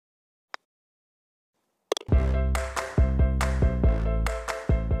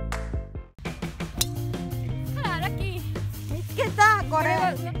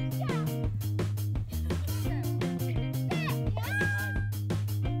あ、珍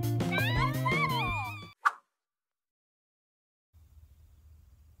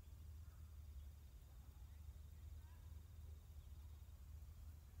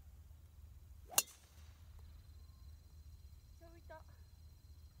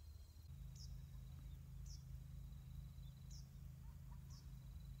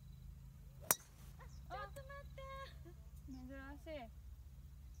しい。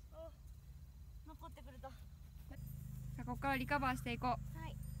残ってくれた。さあ、ここからリカバーしていこう。は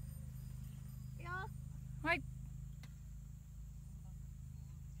い。いくよ。はい。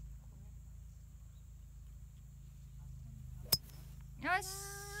よ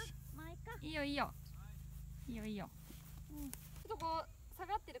し。まあいいか。いいよいいよ。いいよいいよ。ちょっとこう下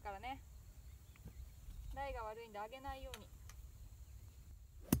がってるからね。ライが悪いんで上げないように。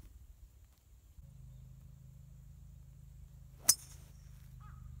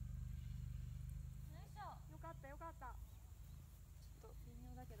よかったよかった。ちょっと微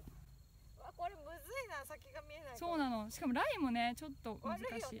妙だけど。わ、これむずいな、先が見えない。そうなの。しかもライもね、ちょっと難しい。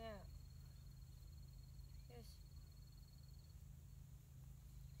悪いよね。よし。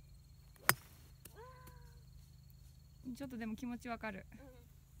ちょっとでも気持ちわかる。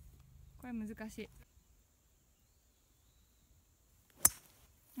これ難しい。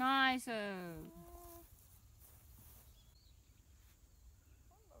ナイス。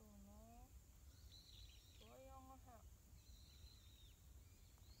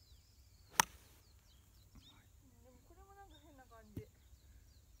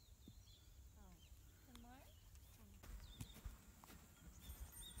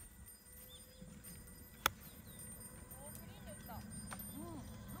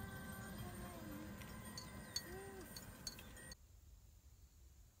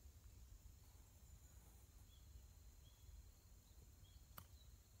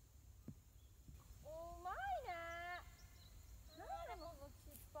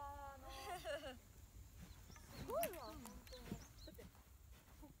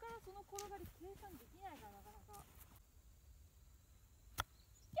その転がり計算できないから、なかなか。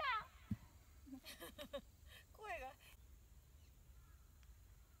声が。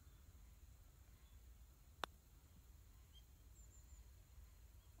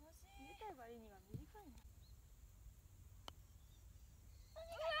短い割には短いの。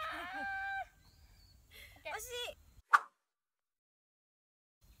惜しい。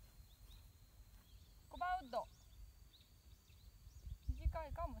5番ウッド。短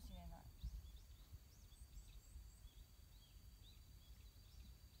いかもしれない。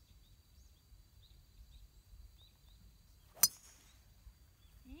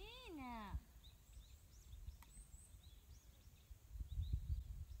いいね。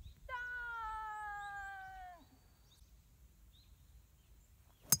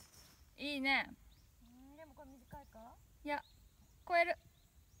いいね。でもこれ短いか。いや、超える。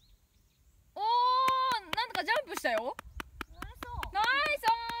おー、なんとかジャンプしたよ。ナイス。ナイス。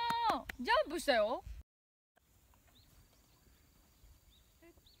ジャンプしたよ。こ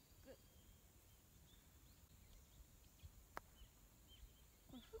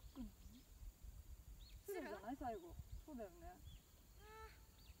れフックなの？スルーじゃない？最後。そうだよね。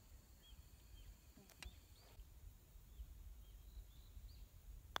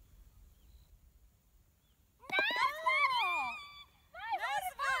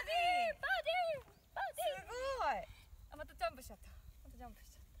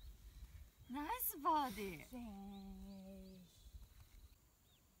ナイスバーディー。ナイス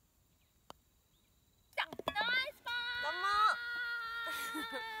パー。どうも。す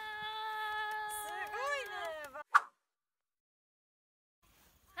ごいね。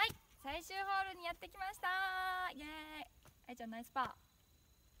はい、最終ホールにやってきました。イエーイ。あいちゃんナイスパー。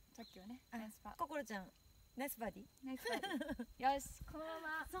さっきはね、ナイスパー。ココロちゃん、ナイスバーディー。ナイスパー。よし、このま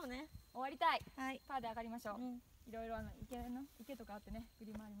まそうね。終わりたい。はい。パーで上がりましょう。いろいろ池とかあってね、グ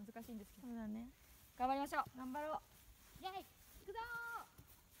リ回り難しいんですけど。そうだね。頑張りましょう。頑張ろう。イエーイ。行くぞ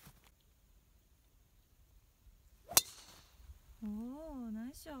ー。おお、ナ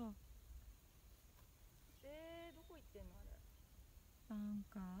イスショー。どこ行ってんのあれ。バン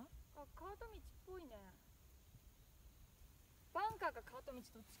カー？あ、カート道っぽいね。バンカーかカート道どっ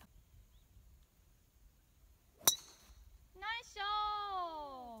ちか。ナイスショー。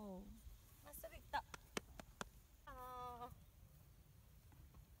まっすぐ行った。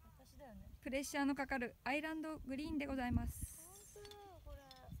私だよね。プレッシャーのかかるアイランドグリーンでございます。本当これ。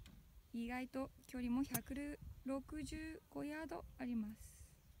意外と距離も165ヤードあります。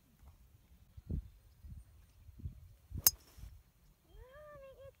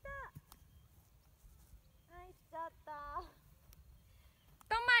入っちゃった。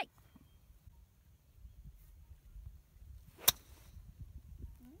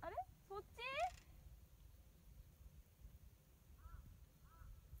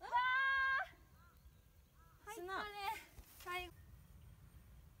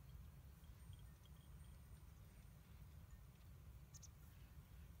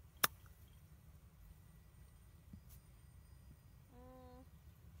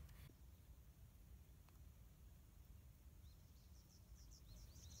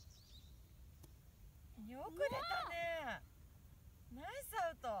よく出たね。ナイス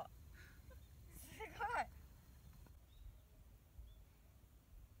アウト。すごい。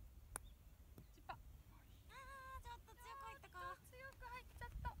チッパ。ちょっと強く入ったか。強く入っちゃっ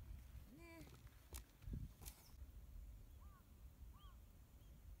たね。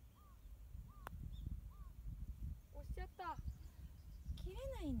押しちゃった。切れ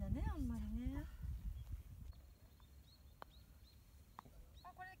ないんだね、あんまりね。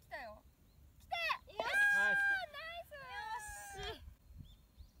あ、これ来たよ。来て。よし。ナイス。よし。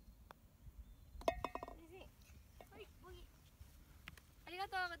はい、ボギー。ありが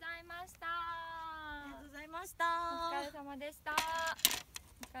とうございました。ありがとうございました。お疲れ様でした。お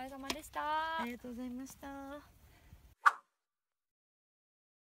疲れ様でした。ありがとうございました。